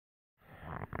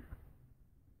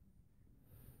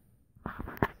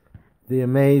the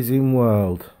amazing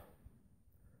world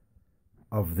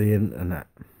of the internet.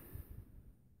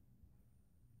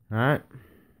 Right?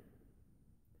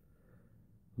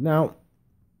 Now,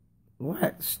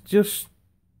 let's just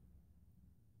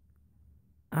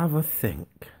have a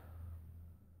think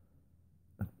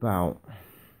about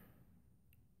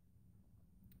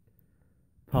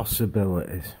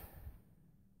possibilities.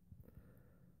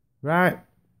 Right?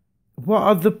 What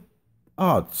are the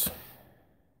odds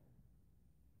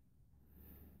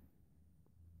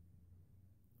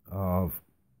of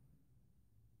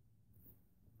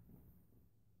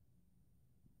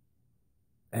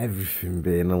everything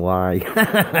being a lie?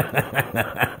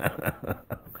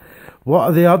 What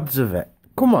are the odds of it?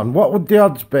 Come on, what would the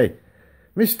odds be?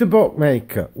 Mr.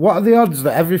 Bookmaker, what are the odds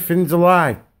that everything's a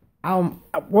lie?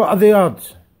 What are the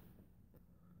odds?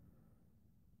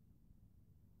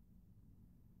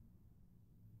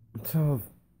 So,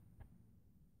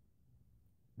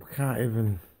 we can't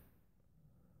even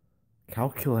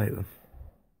calculate them.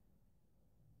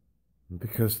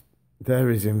 Because there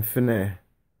is infinity.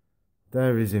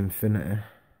 There is infinity.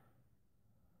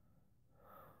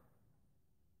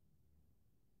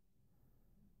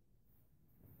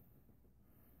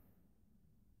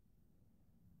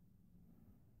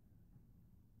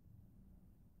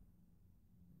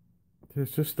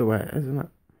 It's just the way it is, isn't it?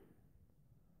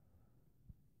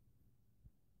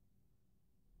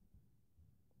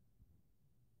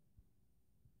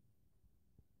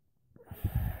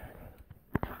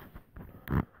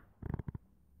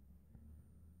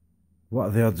 What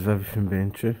are the odds of everything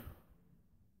being true?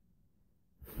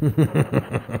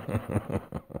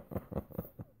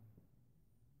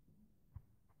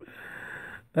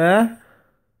 Eh?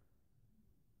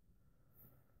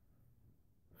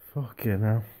 Fucking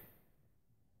hell.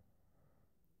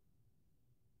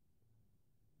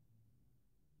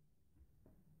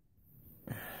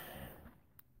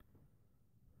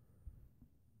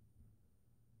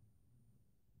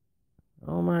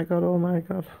 Oh my god, oh my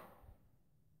god.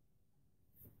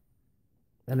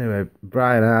 Anyway,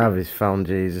 Brian Harvey's found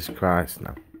Jesus Christ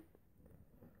now.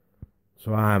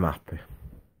 So I'm happy.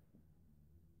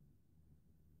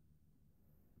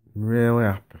 Really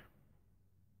happy.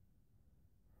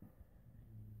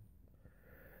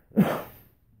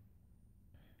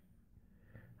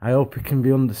 I hope it can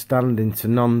be understanding to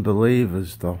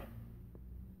non-believers though.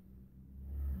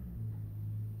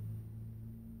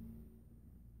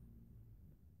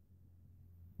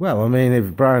 Well, I mean,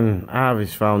 if Brian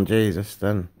Harvey's found Jesus,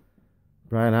 then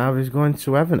Brian Harvey's going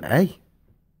to heaven, eh?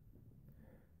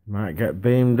 Might get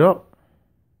beamed up.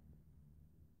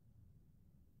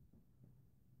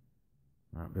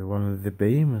 Might be one of the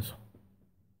beamers.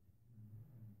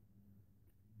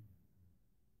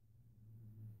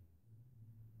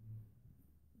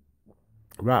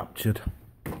 Raptured.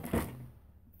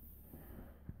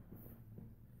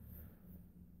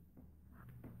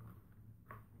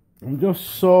 I'm just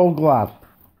so glad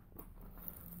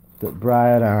that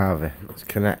Brian Harvey is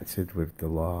connected with the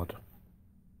Lord.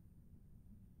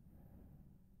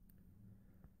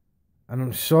 And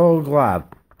I'm so glad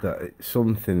that it's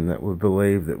something that we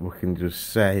believe that we can just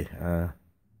say,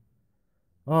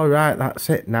 all right, that's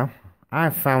it now.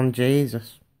 I've found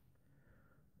Jesus.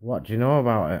 What do you know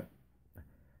about it?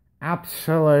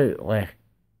 Absolutely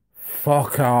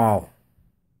fuck all.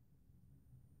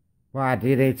 Why, do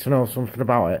you need to know something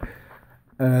about it?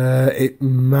 It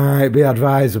might be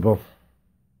advisable.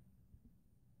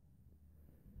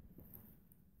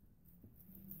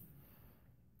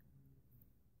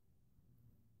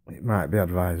 It might be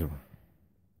advisable.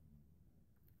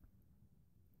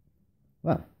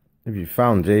 Well, if you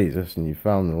found Jesus and you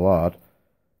found the Lord,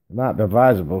 it might be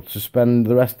advisable to spend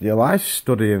the rest of your life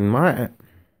studying, might it?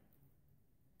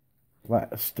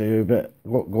 Let's do a bit,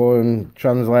 go and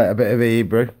translate a bit of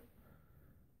Hebrew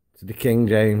to the King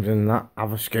James and that,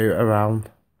 have a scoot around,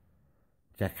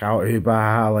 check out who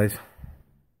Baal is,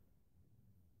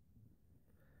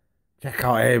 check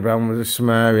out Abraham was a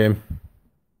Sumerian.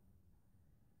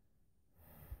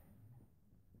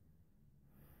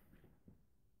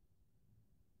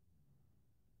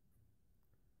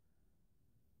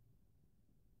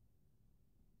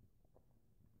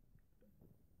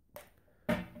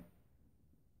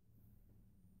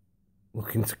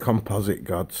 Look into composite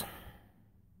gods.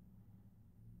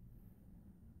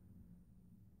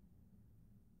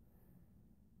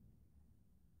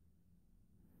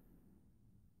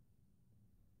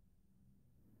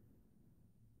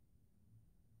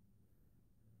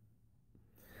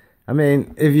 I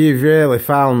mean, if you've really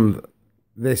found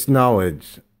this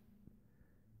knowledge,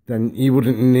 then you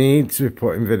wouldn't need to be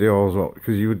putting videos up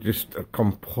because you would just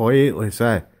completely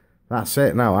say, That's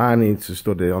it now. I need to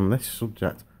study on this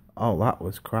subject. Oh, that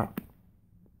was crap.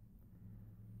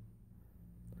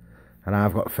 And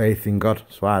I've got faith in God,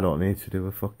 so I don't need to do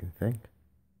a fucking thing.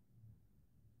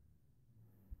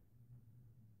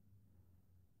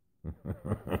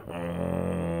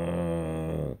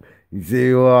 You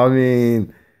see what I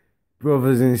mean?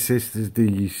 Brothers and sisters, do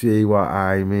you see what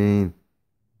I mean?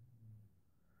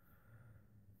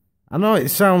 I know it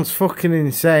sounds fucking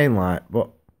insane, like, but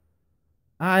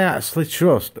I actually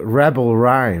trust Rebel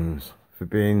Rhymes for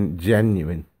being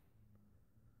genuine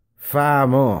far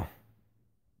more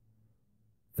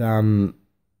than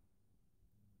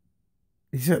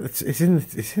it's in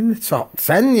the top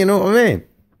 10. You know what I mean?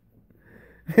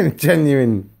 A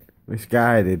genuine,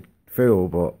 misguided fool,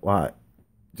 but like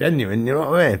genuine. You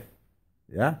know what I mean?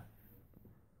 Yeah,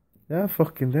 I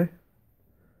fucking do.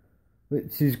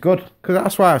 Which is good, because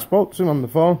that's why I spoke to him on the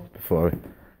phone before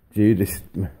Judas.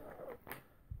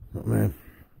 What I mean?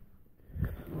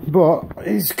 But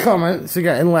his comments are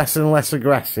getting less and less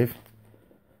aggressive.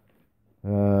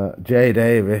 Jay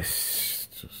Davis,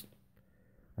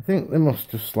 I think they must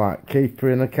just like keep her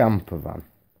in a camper van.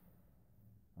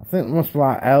 I think they must be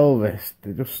like Elvis.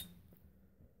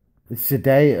 They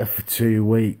sedate her for 2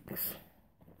 weeks.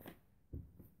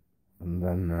 And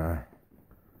then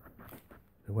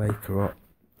they wake her up.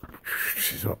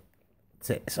 She's up.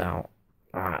 Tits out.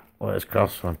 Alright, where's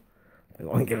Cross one? They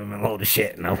won't give him a load of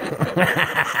shit now.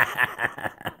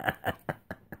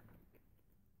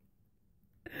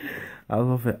 I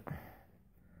love it.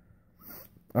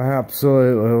 I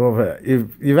absolutely love it.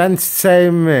 You've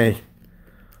entertained me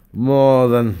more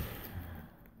than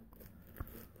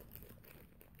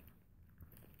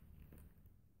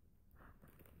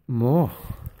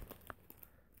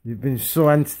You've been so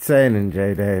entertaining,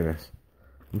 Jay Davis.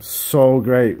 I'm so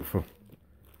grateful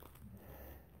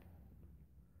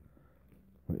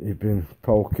that you've been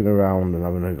poking around and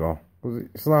having a go. Because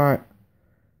it's like,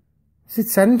 it's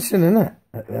attention, isn't it?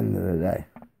 At the end of the day.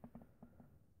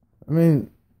 I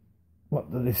mean,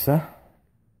 what did he say?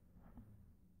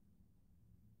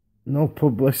 No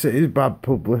publicity is bad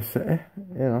publicity,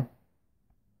 you know.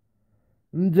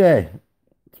 And Jay,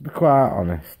 to be quite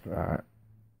honest, right?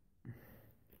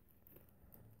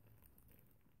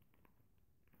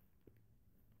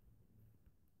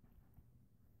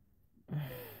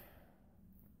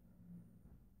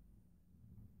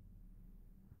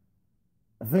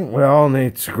 I think we all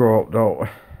need to grow up, don't we?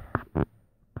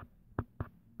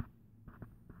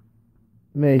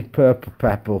 Me, Purple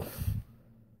Pepple,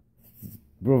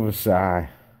 Brother Si,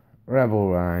 Rebel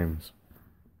Rhymes.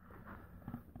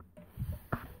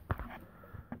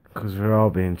 Because we're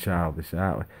all being childish,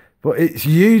 aren't we? But it's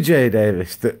you, Jay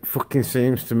Davis, that fucking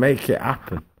seems to make it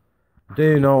happen. Do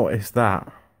you notice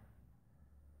that?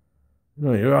 You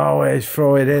know, you always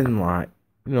throw it in like,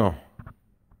 you know,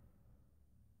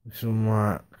 some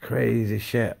like crazy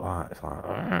shit. Like it's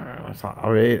like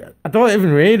I don't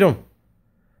even read them.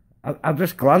 I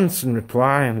just glance and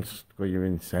reply and just go, you're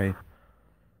insane.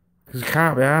 Because I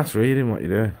can't be arsed reading what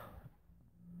you're doing.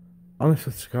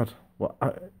 Honestly to God,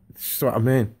 it's just what I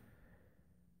mean.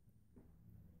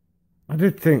 I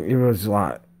did think you was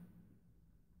like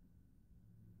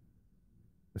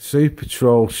a super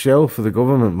troll shill for the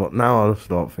government, but now I just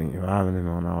don't think you are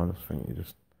anymore. Now I just think you're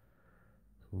just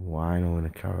wino in a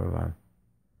caravan,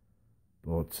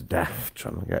 bored to death,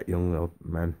 trying to get young old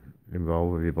men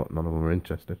involved with you, but none of them are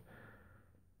interested.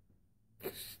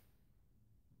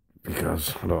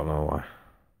 Because I don't know why.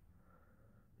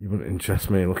 You wouldn't interest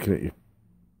me looking at your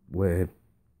weird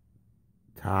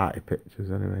tarty pictures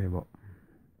anyway,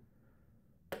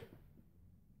 but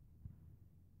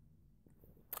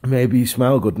maybe you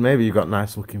smell good, maybe you've got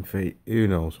nice looking feet, who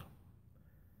knows?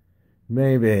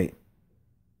 Maybe.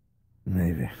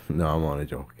 No, I'm only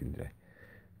joking, Jay.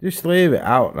 Just leave it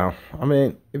out now. I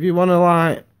mean, if you want to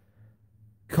like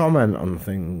comment on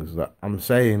things that I'm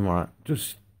saying, like,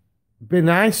 just be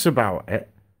nice about it,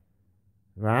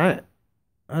 right?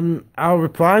 And I'll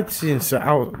reply to you and say,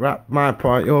 I'll wrap my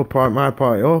point, your point, my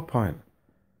point, your point.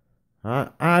 Right?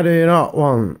 I do not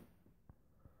want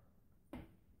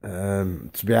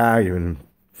to be arguing and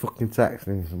fucking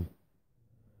texting some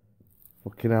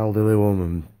fucking elderly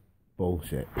woman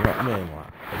bullshit. You know what I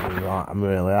mean? Like, I'm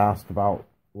really asked about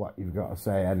what you've got to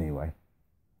say anyway.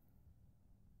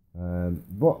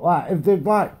 But like, if they're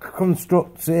like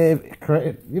constructive,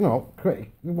 you know,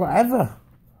 whatever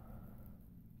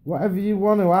you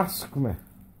want to ask me,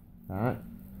 right?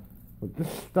 But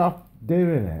just stop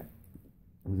doing it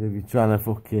as if you're trying to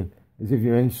fucking, as if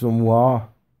you're in some war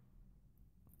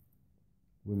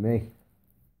with me,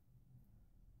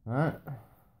 right?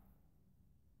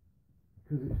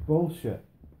 Because it's bullshit.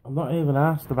 I'm not even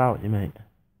asked about you, mate.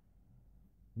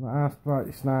 I'm not asked about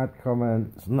your snide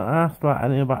comments. I'm not asked about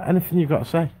anything you've got to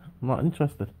say. I'm not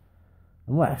interested.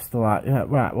 Unless they're like, yeah,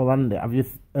 right, well, Andy, have you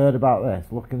heard about this?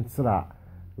 Look into that.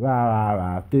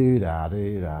 Rah, do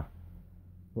that.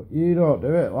 But you don't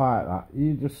do it like that.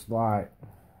 You just like...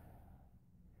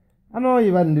 I know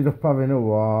you've ended up having a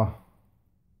war.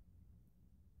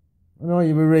 I know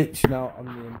you were reaching out on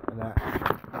the internet.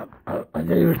 I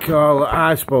do recall that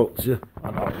I spoke to you.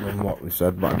 I don't remember what we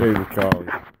said, but I do recall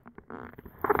you.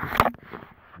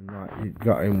 And like, you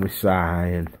got in with Si,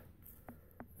 and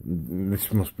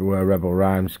this must be where Rebel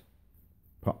Rhymes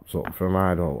pops up from.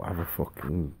 I don't have a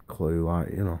fucking clue, like,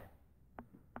 you know.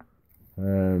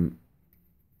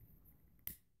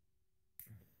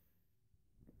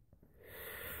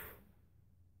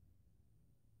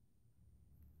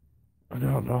 I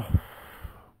don't know.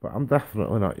 But I'm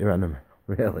definitely not your enemy.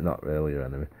 Really not really your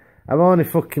enemy. I'm only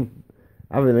fucking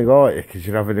having a go at you because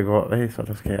you're having a go at me, so I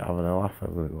just keep having a laugh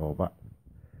having a go back.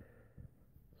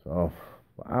 So,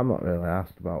 but I'm not really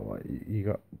asked about what you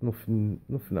got. Nothing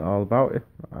at all about you.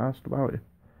 Not asked about you.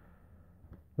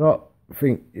 I don't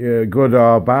think you're good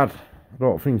or bad. I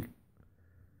don't think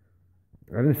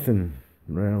anything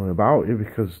really about you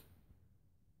because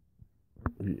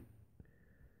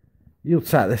you'll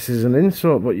take this as an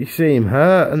insult, but you seem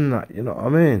hurt and that, you know what I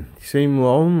mean? You seem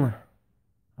lonely.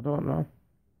 I don't know.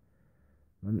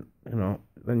 And, you know,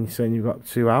 then you're saying you've got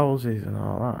 2 houses and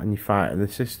all that, and you're fighting the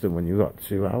system when you've got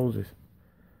 2 houses.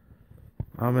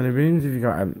 How many rooms have you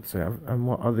got empty? And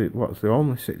what's the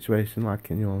homeless situation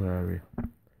like in your area?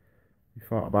 You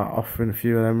thought about offering a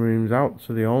few of them rooms out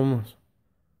to the homeless?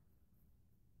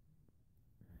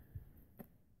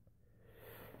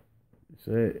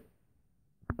 See?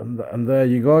 And there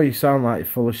you go, you sound like you're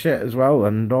full of shit as well,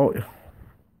 then, don't you?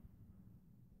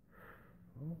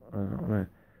 I don't know.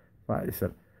 Like you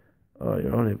said, oh,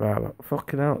 you're only about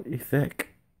fucking hell, you're thick.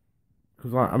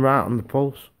 Because, like, I'm right on the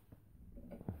pulse.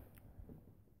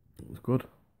 It's good.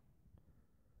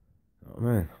 You know what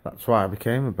I mean? That's why I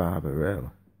became a barber, really.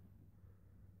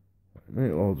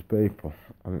 Meet loads of people,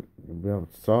 and you'll be able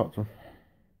to talk to them.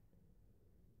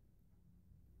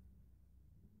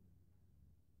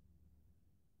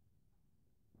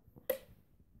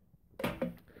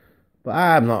 But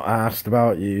I'm not asked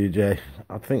about you, Jay.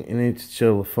 I think you need to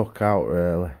chill the fuck out,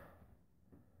 really.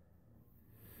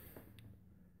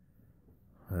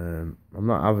 I'm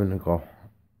not having a go.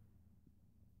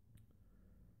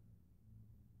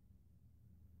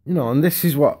 You know, and this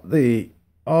is what the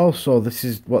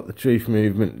truth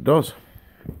movement does.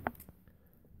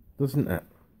 Doesn't it?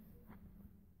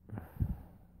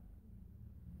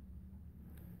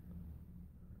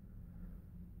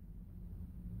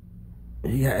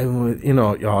 You get in with, you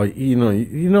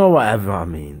know whatever I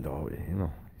mean, don't you? You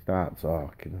know, start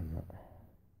talking and that.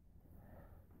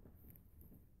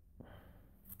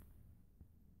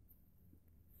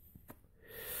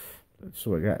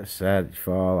 So it gets said, you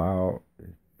fall out,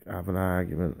 you have an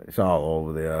argument. It's all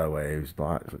over the airwaves,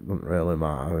 like, so it doesn't really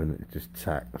matter, and it's just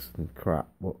text and crap.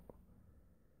 But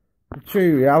the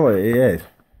true reality is,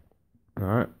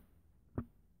 right?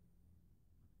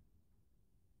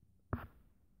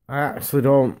 I actually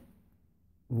don't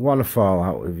want to fall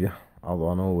out with you, although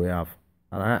I know we have.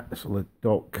 And I actually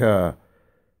don't care.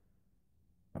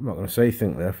 I'm not going to say you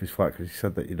think the earth is flat because you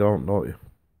said that you don't you?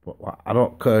 But like, I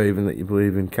don't care even that you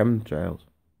believe in chemtrails.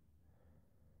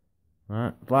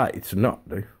 Right? I'd like you to not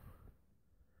do.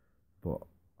 But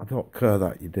I don't care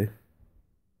that you do.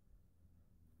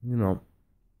 You know.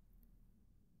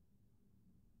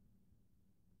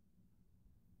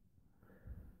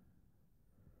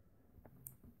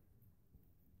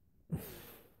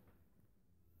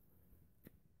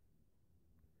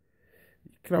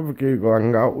 You can have a Google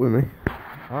Hangout with me.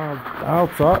 I'll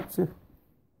talk to you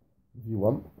if you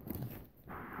want.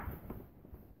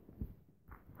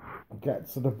 Get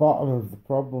to the bottom of the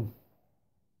problem.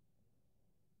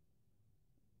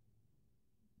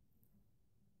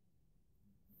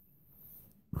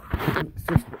 It's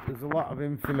just that there's a lot of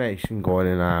information going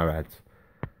in our heads,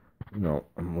 you know,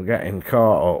 and we're getting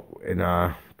caught up in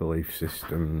our belief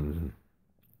systems and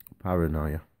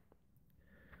paranoia.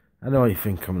 I know you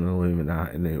think I'm an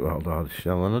Illuminati New World Order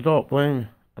shell, and I don't blame you.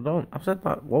 I don't. I've said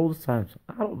that loads of times.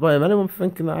 I don't blame anyone for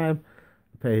thinking that I'm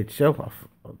a paid show off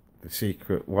the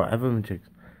secret whatever jigs.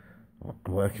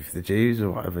 I'm working for the Jews or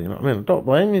whatever, you know what I mean? I don't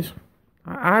blame you.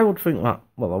 I would think that.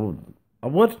 Well, I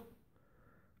would.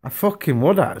 I fucking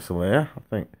would, actually, yeah. I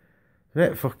think it's a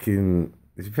bit fucking...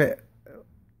 It's a bit...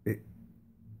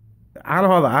 I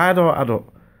know that I don't add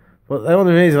up. But the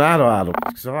only reason I don't add up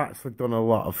is because I've actually done a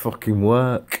lot of fucking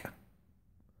work.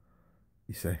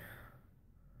 You see.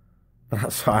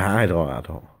 That's why I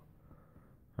don't.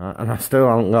 Right? And I still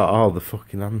haven't got all the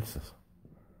fucking answers.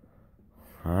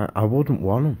 Right? I wouldn't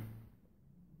want them.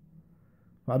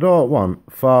 I don't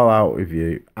want fallout with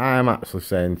you. I'm actually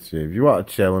saying to you, if you want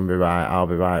to chill and be right, I'll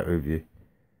be right with you.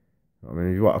 I mean,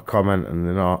 if you want to comment and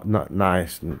they're not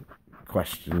nice and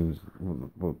questions,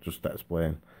 we'll just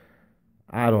explain.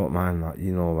 I don't mind that.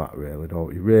 You know that, really,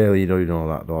 don't you? Really, you do know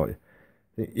that, don't you?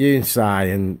 You and Si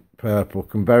and Purple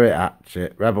can bury it at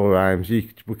shit. Rebel Rhymes,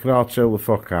 we can all chill the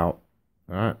fuck out.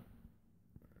 Alright?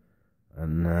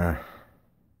 And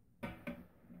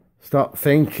stop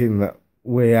thinking that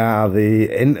we are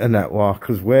the internet war,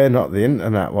 because we're not the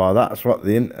internet war. That's what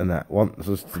the internet wants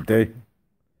us to do.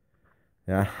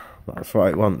 Yeah, that's what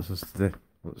it wants us to do. It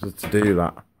wants us to do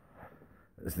that.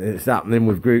 It's happening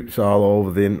with groups all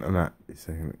over the internet. It's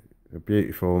a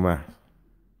beautiful mess.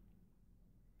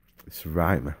 It's a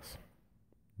right mess.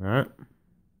 Alright?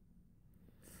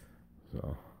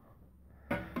 So,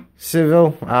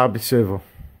 civil, I'll be civil.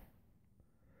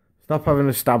 Stop having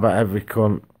a stab at every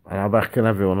cunt. And I reckon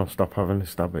everyone will stop having a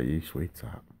stab at you,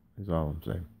 sweetheart. Is all I'm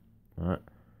saying. Alright?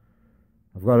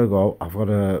 I've got to go. I've got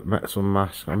to make some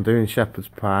mask. I'm doing shepherd's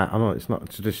pie. I know it's not a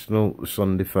traditional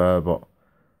Sunday fare, but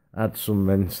I had some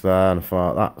mince there and I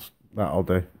thought that'll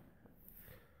do.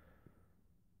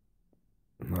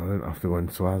 I didn't have to go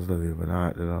into Asda the other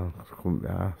night, did I? Because I couldn't be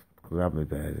asked. Because I had my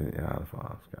days in the yard. I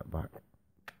thought, let's get back.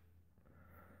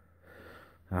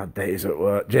 I had days at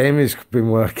work. Jamie's been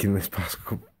working this past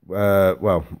couple.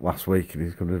 Well, last week, and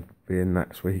he's going to be in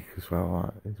next week as well.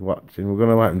 Like, he's watching. We're going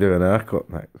to let him do an haircut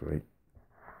next week.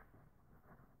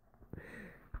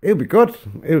 He'll be good.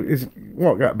 He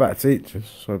won't get better teachers,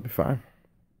 so he'll be fine.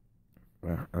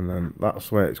 Yeah, and then that's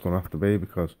the way it's going to have to be,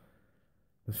 because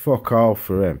there's fuck all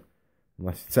for him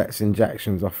unless he takes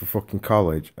injections off a fucking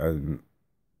college and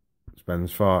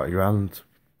spends 40 grand to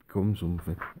become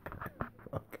something.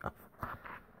 Fuck off.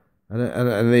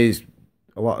 And these.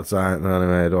 A lot of time that I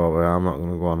made over. I'm not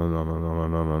going to go on and on and on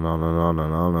and on and on and on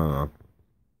and on and on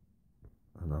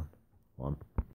and on. One.